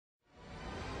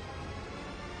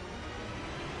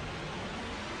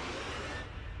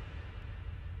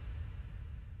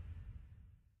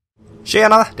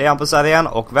Tjena, det är Hampus här igen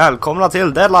och välkomna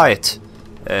till Deadlight.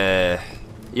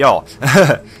 Ja.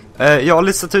 Jag har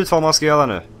listat ut vad man ska göra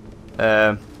nu.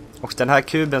 Och den här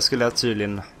kuben skulle jag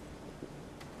tydligen...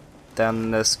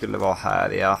 Den skulle vara här,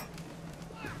 ja.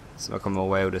 Som jag kommer ihåg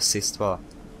vad jag gjorde sist var.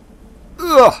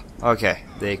 Okej,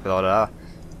 det gick bra det där.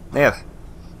 Ner.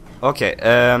 Okej,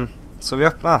 så vi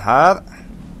öppnar här.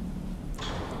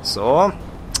 Så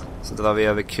drar vi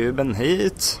över kuben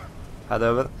hit. Här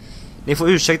över. Ni får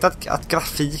ursäkta att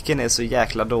grafiken är så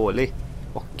jäkla dålig.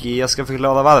 Och jag ska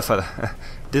förklara varför.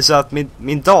 Det är så att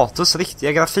min dators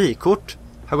riktiga grafikkort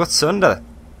har gått sönder.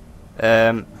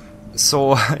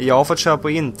 Så jag har fått köra på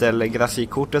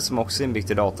Intel-grafikkortet som också är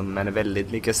inbyggt i datorn, men är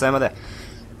väldigt mycket sämre.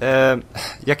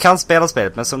 Jag kan spela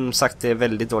spelet, men som sagt det är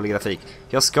väldigt dålig grafik.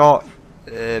 Jag ska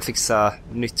fixa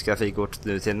nytt grafikkort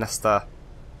nu till nästa...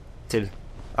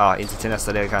 Ja, inte till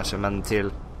nästa del kanske, men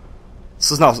till...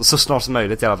 Så snart som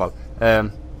möjligt i alla fall.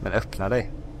 Men öppna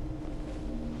dig.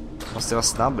 Måste jag vara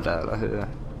snabb där, eller hur?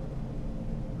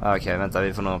 Okej, vänta,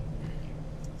 vi får nog...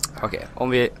 Okej, om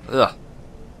vi...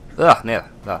 ner,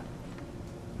 där.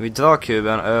 Vi drar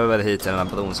kuben över hit till den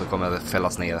här bron så kommer det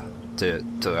fällas ner,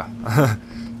 tror jag.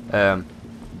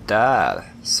 Där,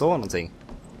 så någonting.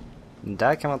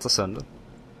 Där kan man ta sönder.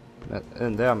 Men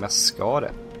undrar om jag ska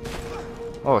det.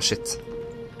 Shit.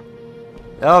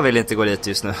 Jag vill inte gå dit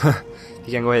just nu.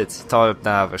 Vi kan gå hit, ta upp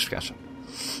den här först kanske.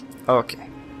 Okej.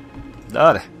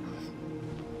 Där.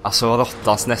 Alltså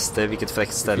råttans näste, vilket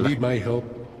fräckt ställe.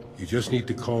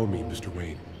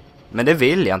 Men det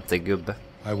vill jag inte, gubbe.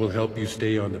 I will help you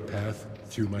stay on the path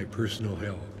through my personal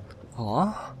hell.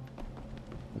 Ja.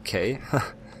 Okej.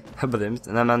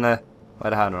 Nej men, vad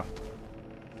är det här nu då?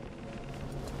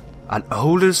 An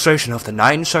old illustration of the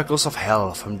 9 circles of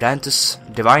hell from Dante's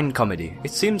Divine Comedy.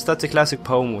 It seems that the classic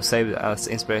poem was saved as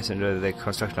inspiration to the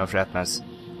construction of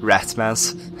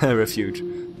Ratman's refuge.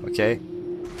 Okej.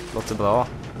 Låter bra.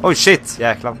 Oh shit,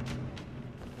 jäklar.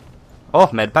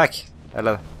 Medpack.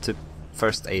 Eller typ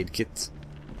first aid kit.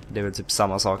 Det är väl typ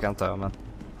samma sak antar jag, men...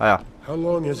 ja. How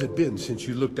long has it been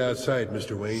since you looked outside,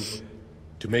 Mr. Wayne?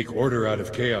 To make order out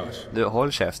of chaos. Du,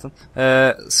 håll käften.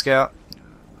 Ska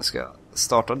jag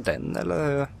starta den,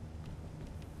 eller?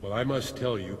 Well, I must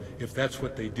tell you, if that's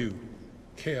what they do,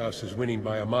 chaos is winning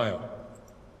by a mile.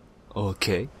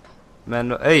 Okej.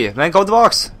 Men kom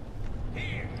tillbaks!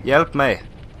 Hjälp mig.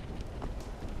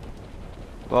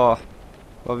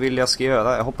 Vad vill jag ska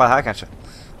göra? Jag hoppar här kanske.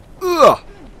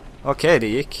 Okej, det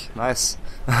gick. Nice.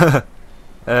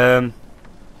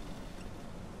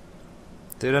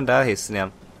 Det är den där hissen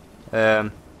igen.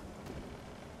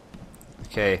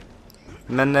 Okej.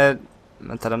 Men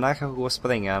vänta, den här kanske går att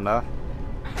spränga den där.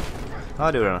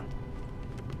 Ja, det gjorde den.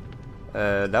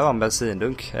 Där var en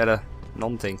bensindunk. Eller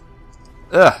någonting.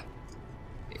 Är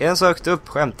den så högt upp?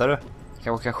 Skämtar du?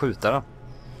 Kanske kan skjuta den.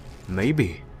 Maybe.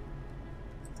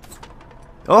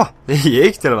 Det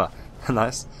gick till och med.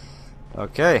 Nice.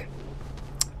 Okej.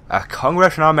 A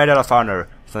congressional medal of honor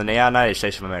from the United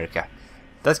States of America.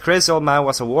 That crazy old man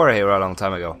was a war hero a long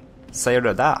time ago. Säger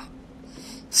du det?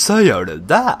 Säger du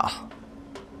det?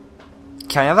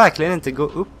 Kan jag verkligen inte gå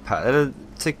upp här? Eller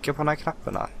trycka på den här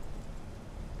knapparna?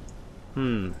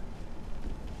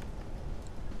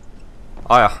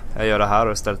 Ja, jag gör det här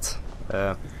då istället.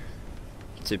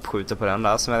 Typ skjuter på den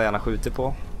där som jag redan skjuter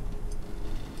på.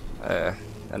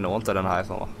 Jag når inte den här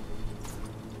ifrån, va?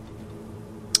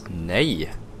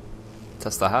 Nej.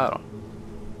 Testa här då.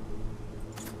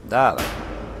 Där.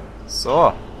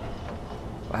 Så.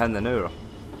 Vad händer nu då?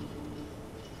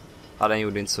 Ja, den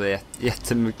gjorde inte så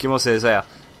jättemycket måste jag säga.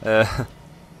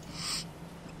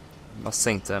 Vad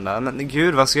sänkte den där? Men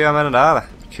gud, vad ska jag göra med den där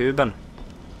kuben?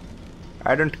 I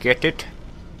don't get it.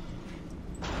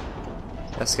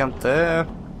 Jag ska inte...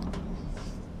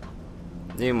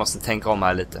 Vi måste tänka om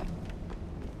här lite.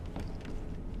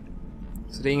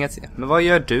 Så det är inget... Men vad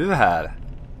gör du här?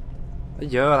 Vad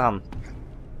gör han?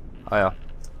 Ja.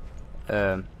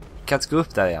 Kan inte gå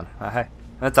upp där igen. Nej.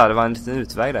 Vänta, det var en liten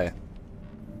utväg där.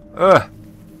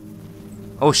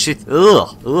 Oh shit.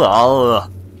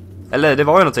 Eller det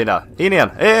var ju någonting där. In igen.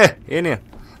 In igen.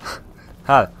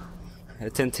 Här.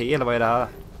 TNT eller vad är det här?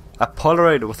 A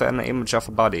Polaroid with an image of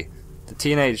a body. The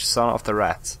teenage son of the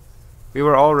rat. We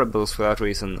were all rebels for that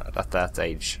reason at that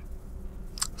age.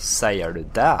 Säger du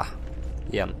där?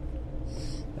 Igen.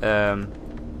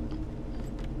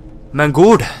 Men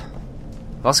god.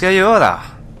 Vad ska jag göra?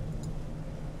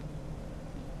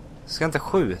 Ska jag inte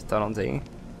skjuta någonting?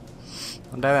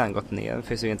 Och där har han gått ner. Det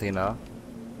finns ju ingenting där.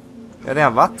 Jag har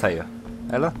redan varit här ju.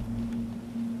 Eller?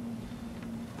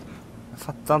 Jag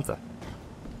fattar inte.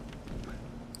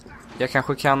 Jag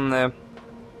kanske kan...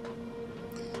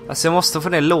 Alltså jag måste få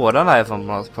ner lådan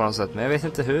härifrån på något sätt, men jag vet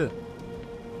inte hur.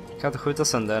 Jag kan inte skjuta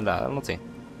sönder den där eller någonting.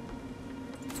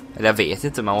 Eller jag vet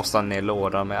inte, man måste ha ner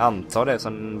lådan, men jag antar det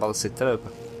som den bara sitter där uppe.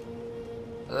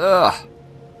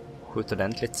 Skjut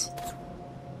ordentligt.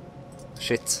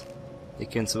 Shit.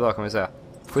 Gick ju inte så bra kan vi säga.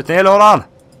 Skjut ner lådan!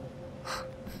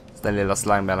 Den lilla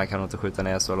slangbällan kan nog inte skjuta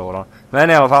ner så lådan. Men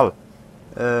i alla fall.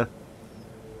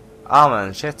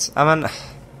 Men shit. Men...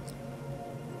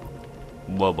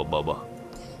 Baba.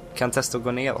 Kan testa att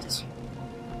gå neråt.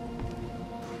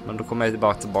 Men då kommer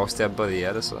jag tillbaka till jag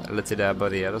började så. Eller till där jag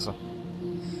började så.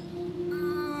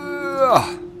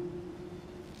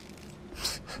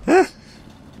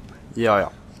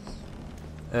 Ja.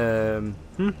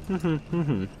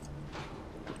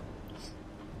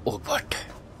 Och bort.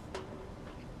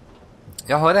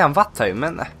 Jag har redan varit här,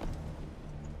 men...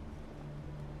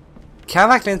 Kan jag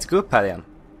verkligen inte gå upp här igen?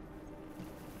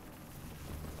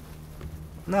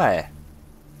 Nej.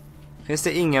 Finns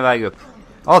det ingen väg upp?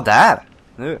 Där!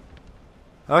 Nu.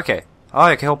 Okej.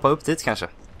 Jag kan hoppa upp dit kanske.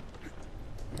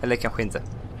 Eller kanske inte.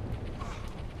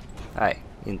 Nej,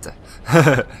 inte.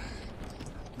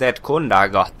 Det kunde ha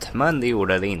gått, men det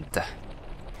gjorde det inte.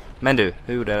 Men du,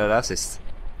 hur gjorde det där sist?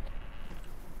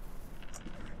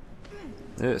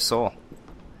 Nu, så.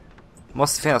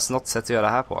 Måste finnas något sätt att göra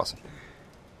det här på alltså.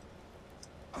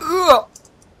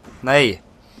 Nej.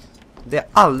 Det är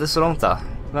alldeles så långt där.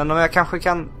 Men om jag kanske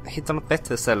kan hitta något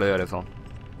bättre ställe att göra det ifrån.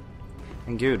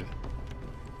 Men gud.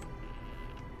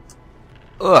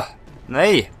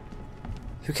 Nej.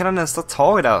 Hur kan han ens ta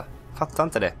tag där? Fattar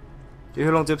inte det. Det är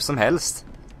hur långt upp som helst.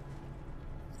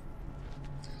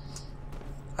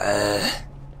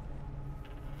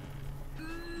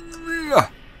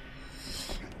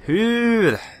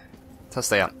 Hur?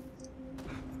 Testa igen.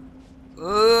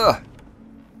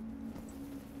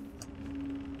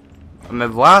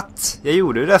 Men what? Jag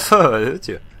gjorde ju det förut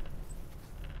ju.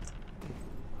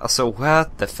 Alltså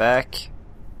what the fuck?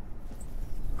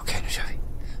 Okej, nu kör vi.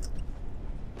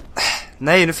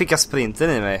 Nej, nu fick jag sprinten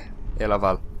i mig i alla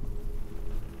fall.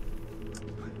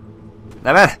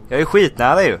 Nej men, jag är ju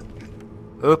skitnära ju.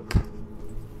 Upp.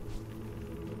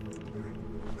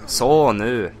 Så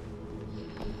nu.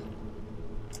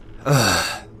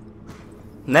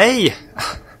 Nej!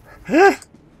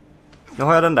 Nu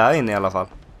har jag den där inne i alla fall.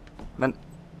 Men...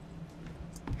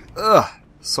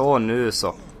 Så, nu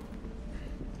så.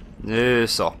 Nu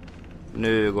så.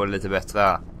 Nu går det lite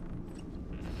bättre.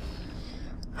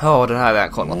 Den här är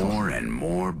kollat på. More and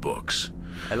more books.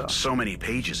 So many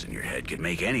pages in your head could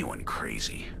make anyone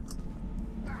crazy.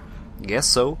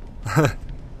 Guess so.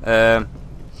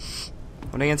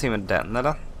 Och det är ingenting med den,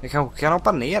 eller? Jag kanske kan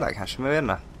hoppa ner där kanske, men jag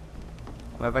vet inte.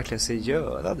 Om jag verkligen ska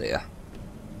göra det.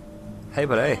 Hej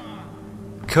på dig.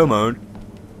 Come on.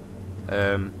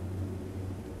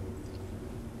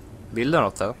 Vill du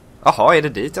något där? Jaha, är det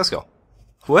dit jag ska?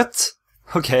 What?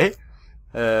 Okej.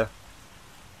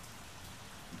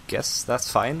 Guess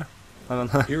that's fine.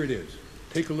 Here it is.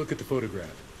 Take a look at the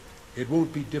photograph. It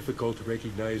won't be difficult to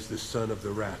recognize the son of the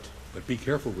rat, but be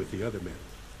careful with the other men.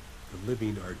 The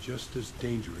living are just as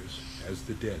dangerous as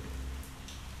the dead.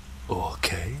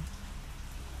 Okej.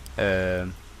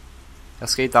 Jag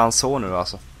ska hitta hans son nu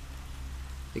alltså.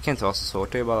 Det kan inte vara så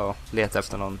svårt. Det är bara att leta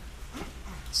efter någon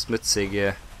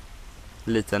smutsig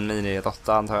liten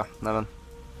mini-råtta antar jag. Nej men.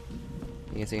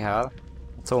 Ingenting här.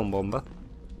 Atombomber.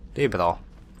 Det är bra.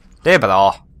 Det är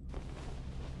bra.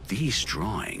 These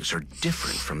drawings are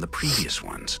different from the previous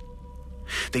ones.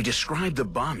 They describe the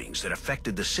bombings that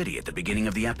affected the city at the beginning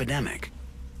of the epidemic.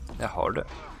 Jag har det.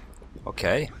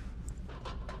 Okej.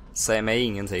 Säg mig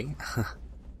ingenting.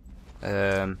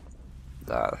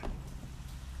 Där.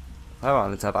 Här var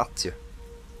en liten ratt ju.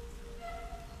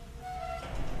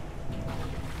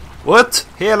 What?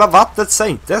 Hela vattnet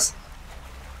sänktes.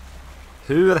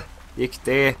 Hur gick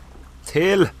det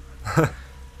till?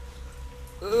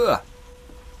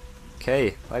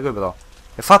 Okej, det här går bra.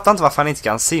 Jag fattar inte varför han inte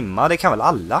kan simma. Det kan väl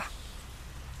alla?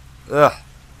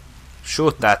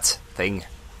 Shoot that thing.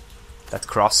 That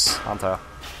cross, antar jag.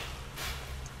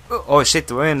 Oj, shit,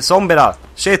 det var en zombie där.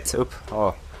 Shit, upp.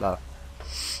 Där.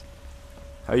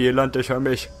 Jag gillar inte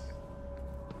zombies.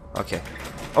 Okej.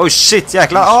 Oh shit,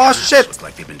 jäklar. Shit.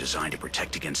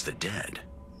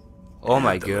 Oh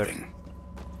my god.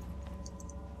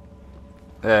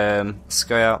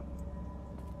 Ska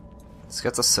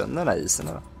jag ta sönder den här isen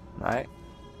eller? Nej.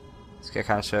 Ska jag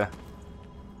kanske...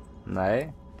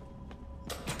 Nej.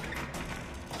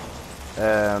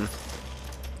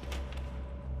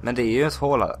 Men det är ju ett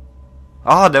hål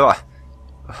här. Det var...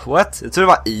 What? Jag tror det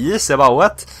var is. Jag bara,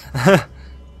 what?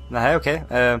 Nej, okej.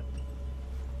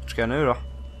 Ska jag nu då?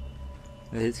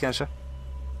 Hit kanske?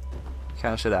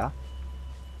 Kanske där.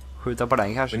 Skjuta på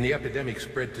den kanske. When the epidemic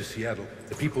spread to Seattle,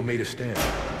 the people made a stand,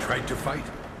 tried to fight.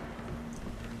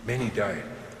 Many died,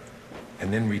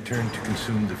 and then returned to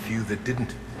consume the few that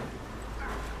didn't.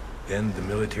 Then the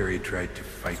military tried to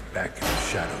fight back in the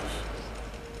shadows.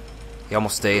 Jag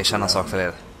måste erkänna en sak för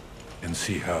er. And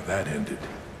see how that ended.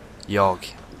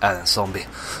 Jag är en zombie.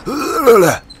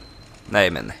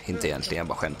 Nej men, inte egentligen, jag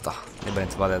bara skämta. Ni behöver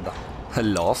inte vara rädda.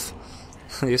 Laugh.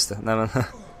 Just det, nej men. Kan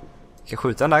jag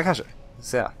skjuta den där kanske?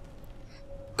 Se.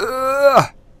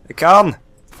 Jag kan!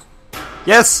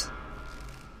 Yes!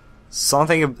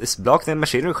 Something is blocked in the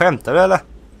machine. Skämtar du eller?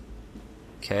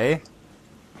 Okej.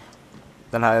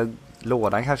 Den här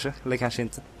lådan kanske, eller kanske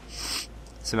inte.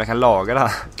 Så jag kan laga det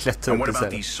här. Klättra upp And what och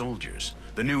about se. these soldiers?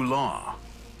 The new law?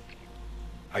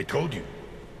 I told you,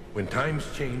 when times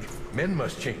change, men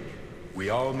must change.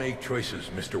 We all make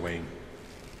choices, Mr. Wayne.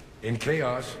 In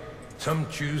chaos, some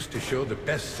choose to show the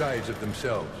best sides of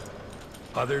themselves.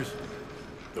 Others,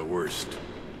 the worst.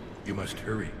 You must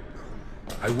hurry.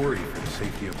 I worry for the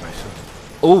safety of my son.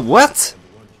 Oh, what?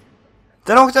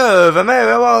 Den åkte över mig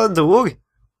och jag bara dog.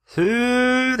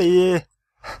 Hur i...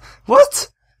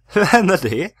 What? Hur hände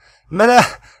det? Men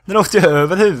den åkte ju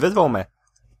över huvudet på mig.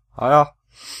 Ja.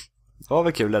 Det var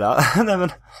väl kul det där. Nej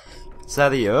men,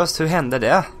 seriöst, hur hände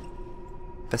det?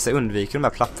 Bäst jag undviker de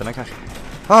här plattorna kanske.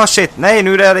 Shit, nej,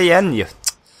 nu är det igen ju.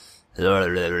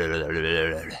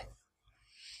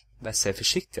 Bäst jag är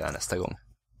försiktig nästa gång.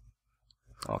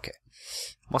 Okej.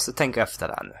 Måste tänka efter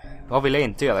där nu. Vad vill jag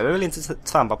inte göra? Jag vill inte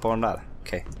trampa på den där.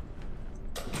 Okej.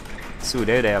 Så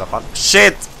det är det i alla fall.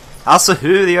 Shit! Alltså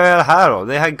hur gör jag det här då?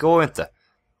 Det här går inte.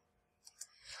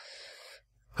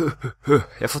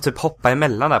 Jag får typ hoppa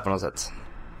emellan där på något sätt.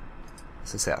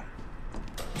 Så ser jag.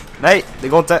 Nej, det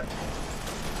går inte.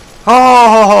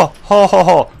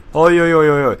 Oj.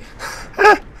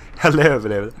 Jag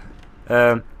överlevde.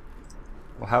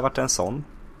 Och här vart det en sån.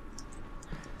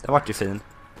 Den vart ju fin.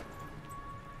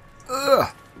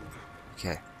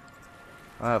 Okej.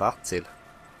 Vad är en ratt till?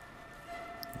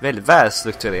 Väldigt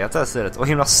välstrukturerat det här stället. Och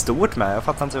himla stort med. Jag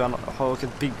fattar inte hur han har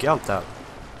råkat bygga allt det här.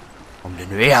 Om det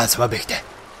nu är han som har byggt det.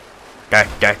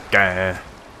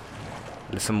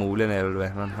 Eller förmodligen är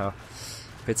det, men ja.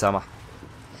 Skitsamma.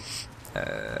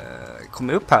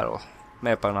 Kommer upp här då.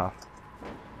 Med på den här.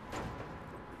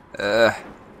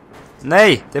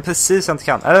 Nej, det är precis jag inte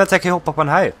kan. Eller vänta, jag kan ju hoppa på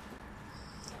den här ju.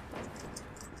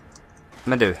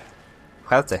 Men du,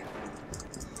 skärp dig.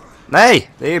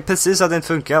 Nej, det är precis så att det inte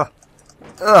funkar.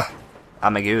 Ja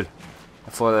men gud.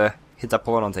 Jag får hitta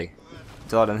på någonting.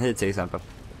 Dra den hit till exempel.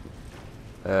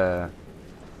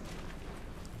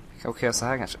 Okej, så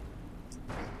här kanske.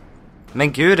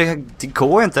 Men gud, det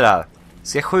går inte där.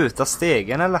 Ska jag skjuta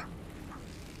stegen eller?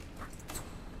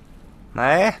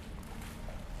 Nej.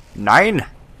 Nej.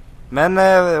 Men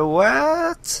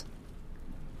what?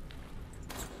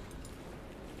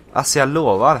 Alltså jag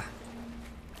lovar.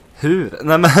 Hur?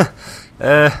 Nej men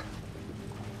jag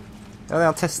har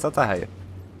redan testat det här ju.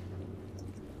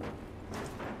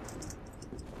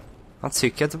 Man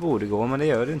tycker att det borde gå, men det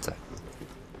gör det inte.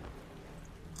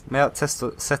 Men jag testar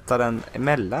att sätta den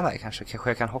emellan där kanske. Kanske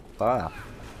jag kan hoppa där.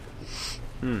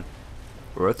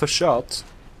 Worth a shot.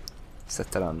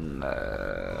 Sätta den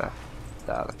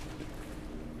där.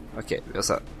 Okej, vi gör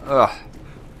så här.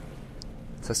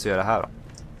 Testar att göra det här då.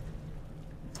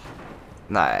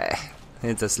 Nej, det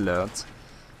är inte ens lönt.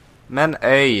 Men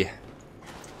ej.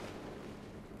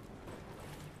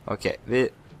 Okej, vi...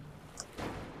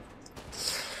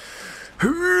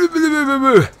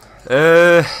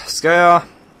 ska jag...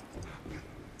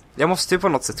 Jag måste ju på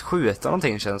något sätt skjuta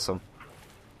någonting, känns som.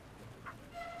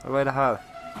 Vad är det här?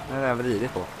 Det är jag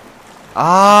vridit på.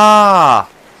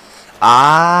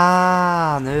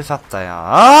 Nu fattar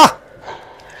jag.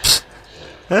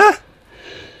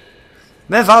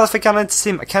 Men varför kan han inte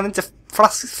simma? Kan han inte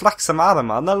flaxa med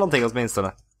armarna eller någonting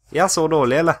åtminstone? Är han så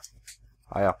dålig eller?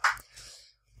 Ja.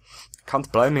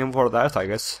 Can't blame him for that, I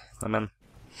guess. Men...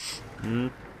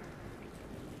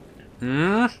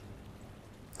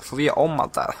 Får vi göra om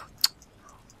allt där?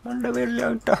 Men det vill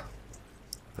jag inte.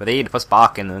 Vrid på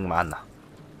spaken, ung man.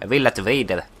 Jag vill att du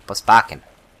vrider på spaken.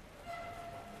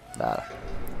 Där.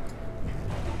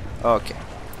 Okej.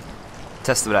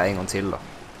 Testar vi det här en gång till då.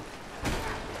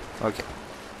 Okej.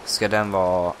 Ska den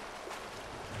vara...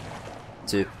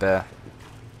 Typ...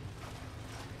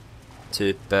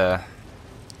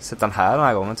 Sätta den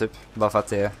här gången typ. Bara för att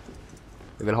det...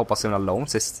 Jag vill hoppa så himla långt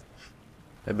sist.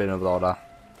 Det blir nog bra där.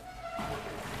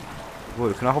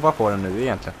 Borde kunna hoppa på den nu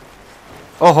egentligen.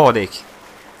 Det gick.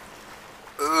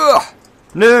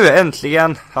 Nu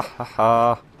äntligen.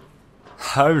 Hahaha.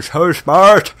 Hur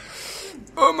smart.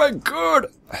 Oh my god!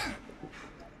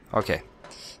 Okej.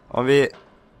 Om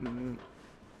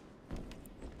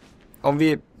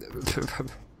vi...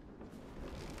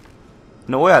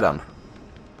 Når jag den?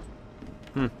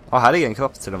 Ja, här är en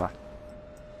kropp till och med.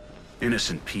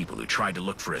 Innocent people who tried to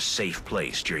look for a safe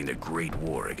place during the Great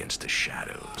War against the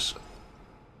Shadows.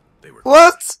 They were...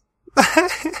 What?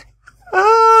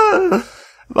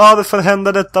 Varför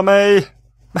hände detta mig?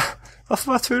 Varför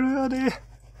var jag tvungen att göra det?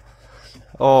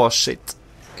 Åh, shit.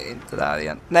 Inte där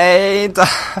igen. Nej, inte.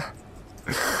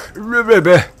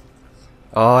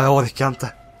 Jag orkar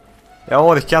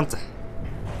inte.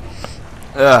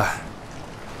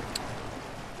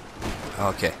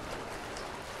 Okej.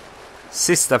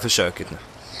 Sista försöket nu.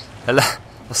 Eller,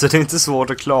 alltså det är inte svårt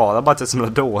att klara, bara att jag är så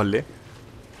dålig.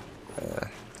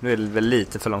 Nu är det väl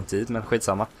lite för lång tid, men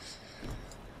skitsamma.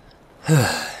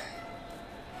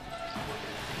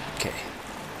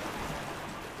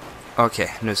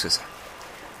 Okej, nu ska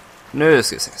vi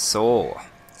se.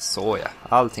 Så ja.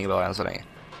 Allting är bra än så länge.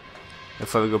 Nu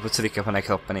får vi gå upp och trycka på den här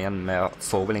kroppen igen, men jag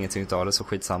får väl ingenting av det, så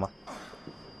skitsamma.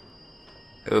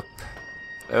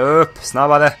 Upp,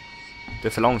 snabbare. Du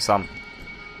är för långsam.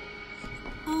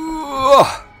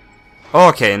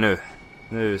 Okej,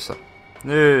 nu så.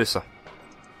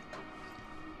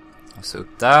 Och så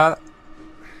upp där.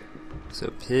 Så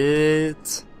upp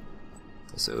hit.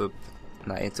 Och så upp.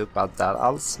 Nej, inte upp allt där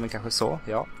alls, men kanske så,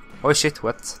 ja. Oj, shit,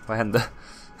 vad hände?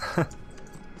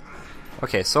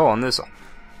 Okej, så, nu så.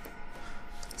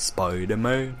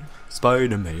 Spider-Man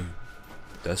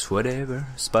does whatever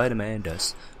Spider-Man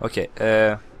does. Okej,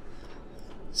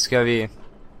 ska vi...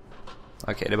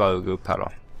 Okej, det är bara att gå upp här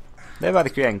då. Det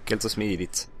verkar ju enkelt och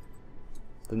smidigt.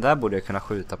 Den där borde jag kunna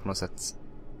skjuta på något sätt.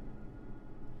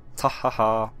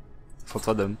 Tahaha. Fått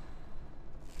vara dum.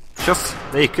 Tjoff,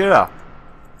 det gick ju det där.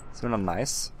 Så det var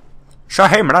nice. Så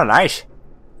himla nice.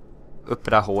 Upp i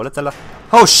det här hålet eller?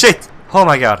 Oh shit!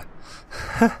 Oh my god.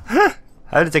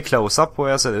 Här är lite close-up på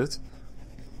hur jag ser ut.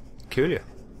 Kul ju.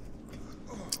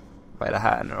 Vad är det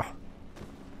här nu då?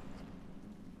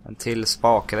 En till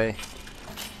spakgrej.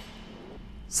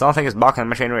 Something is blocking the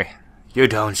machinery. You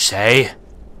don't say.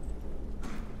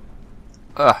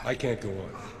 I can't go on.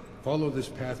 Follow this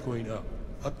path going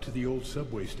up to the old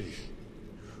subway station.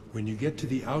 When you get to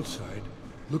the outside,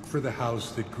 look for the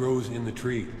house that grows in the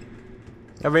tree.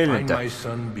 Jag vill Find inte. my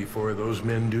son before those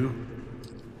men do,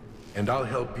 and I'll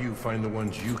help you find the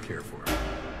ones you care for.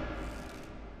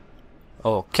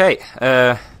 Okej,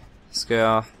 ska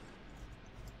jag...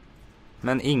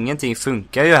 Men ingenting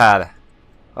funkar ju här.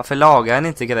 Varför lagar ni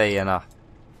inte grejerna?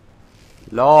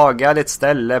 Laga ditt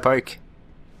ställe, pojk.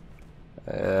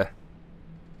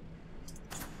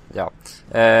 Ja.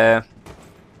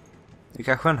 Det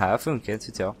kanske den här funkar, inte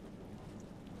vet jag.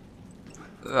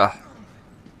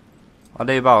 Ja,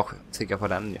 det är ju bara att trycka på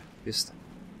den ju. Just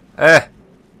det.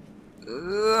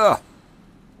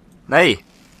 Nej.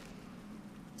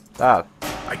 Där.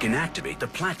 I can activate the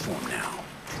platform now.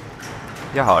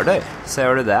 Jag hör dig.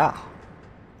 Säger du det?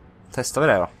 Testar vi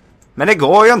det då. Men det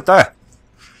går ju inte.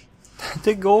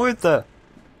 Det går ju inte.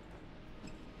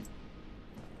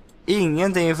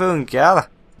 Ingenting funkar.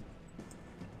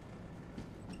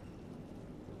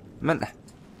 Men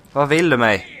vad vill du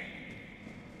mig?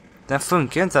 Den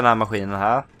funkar ju inte, den här maskinen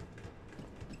här.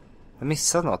 Jag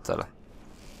missat något eller?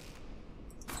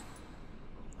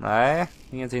 Nej,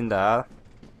 ingenting där.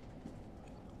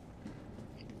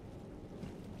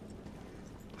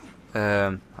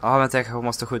 Ja, vänta, jag kanske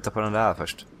måste skjuta på den där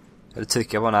först. Eller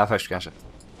trycka på den här först kanske.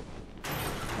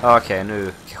 Okej,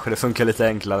 nu kanske det funkar lite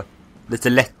enklare. Lite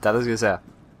lättare, ska jag säga.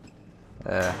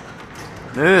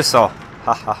 Nu så.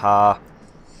 Hahaha.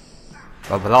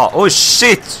 Vad bra. Oh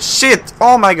shit.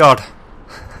 Oh my god.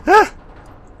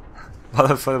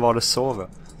 Varför var det så?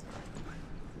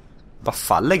 Bara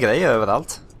faller grejer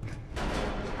överallt.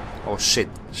 Oh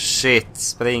shit.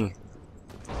 Spring.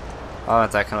 Ja,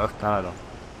 vänta, jag kan öppna den då.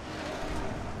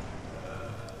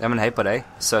 Ja, men hej på dig.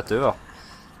 Söt du var.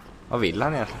 Vad vill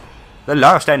han egentligen? The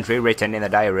last entry written in the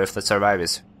diary of the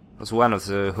survivors was one of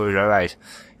the who survived.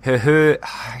 Who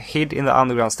hid in the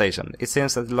underground station. It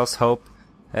seems that they lost hope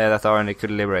that Arne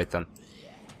could liberate them.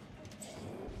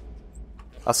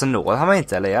 Alltså når han mig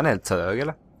inte, eller är han helt trög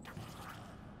eller?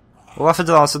 Och varför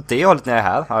drar han så det hållet när jag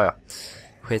är här? Ja.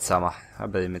 Skitsamma, jag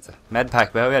bryr mig inte.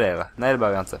 Medpack, behöver jag det eller? Nej, det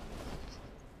behöver jag inte.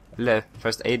 Eller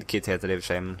first aid kit heter det i och för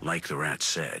sig. Like the rat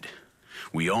said,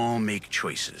 we all make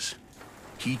choices.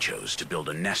 He chose to build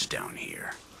a nest down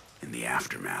here in the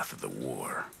aftermath of the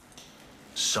war.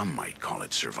 Some might call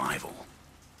it survival.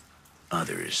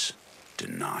 Others,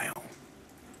 denial.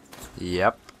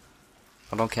 Japp.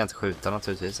 Och de kan jag inte skjuta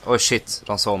naturligtvis. Oh shit,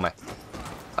 de såg mig.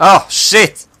 Ah,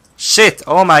 shit! Shit!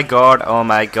 Oh my god, oh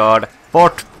my god.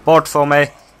 Bort från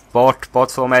mig.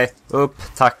 Bort från mig. Upp,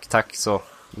 tack, så.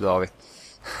 Nu drar vi.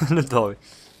 Nu drar vi.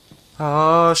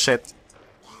 Oh shit.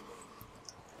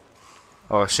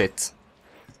 Oh shit.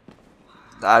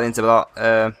 Det här är inte bra.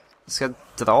 Ska jag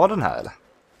dra den här eller?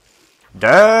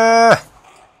 Dö!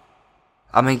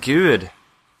 Ja men gud.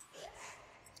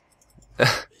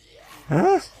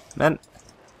 Men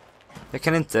jag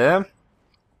kan inte.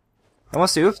 Jag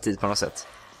måste ju upp dit på något sätt.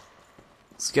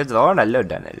 Ska jag dra den där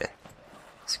ludden eller?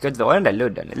 Ska jag dra den där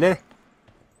ludden eller?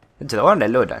 Jag drar den där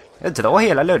ludden. Jag drar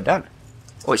hela ludden.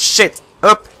 Oh shit!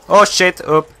 Upp! Oh shit!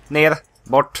 Upp! Ner!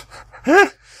 Bort!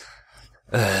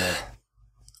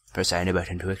 Press any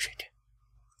button to exit.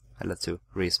 Eller to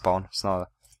respawn snarare.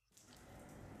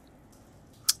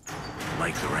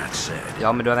 Like the rat said,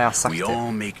 Ja men du har redan sagt we det.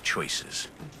 all make choices.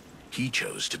 He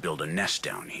chose to build a nest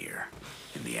down here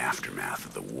in the aftermath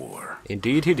of the war.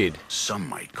 Indeed he did. Some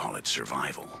might call it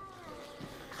survival.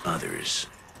 Others,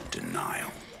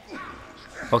 denial.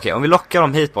 Okej, om vi lockar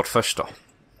dem hit bort först då.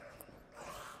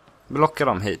 Vi lockar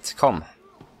dem hit, kom.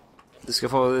 Du ska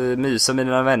få mysa med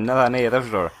dina vänner här nere,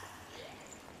 förstår du.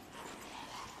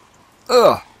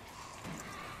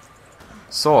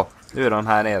 Så, nu är de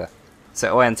här nere.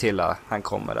 Så, och en till där, han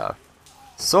kommer där.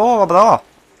 Så, vad bra!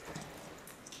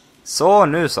 Så,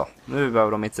 nu så. Nu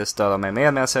behöver de inte störa mig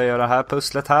mer medan jag gör det här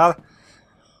pusslet här.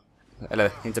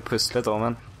 Eller, inte pusslet då,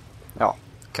 men... Ja,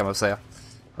 kan man säga.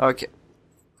 Okej.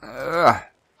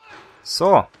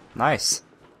 Så, nice.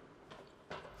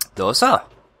 Då så.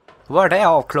 Var det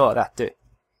avklarat du?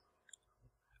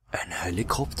 En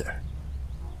helikopter.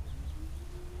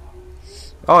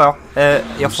 Ja,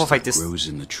 jag får faktiskt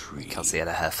kan se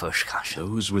det här först kanske.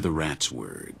 Those were the rat's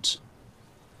words.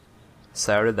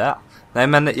 Ser du det? Nej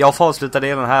men jag får avsluta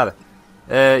delen här.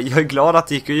 Jag är glad att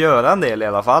det gick att göra en del i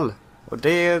alla fall. Och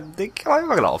det kan jag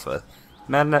vara glad för.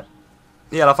 Men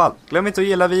i alla fall, glöm inte att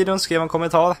gilla videon, skriv en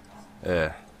kommentar.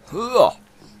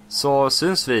 Så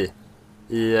syns vi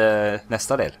i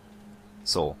nästa del.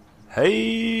 Så,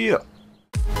 hej då!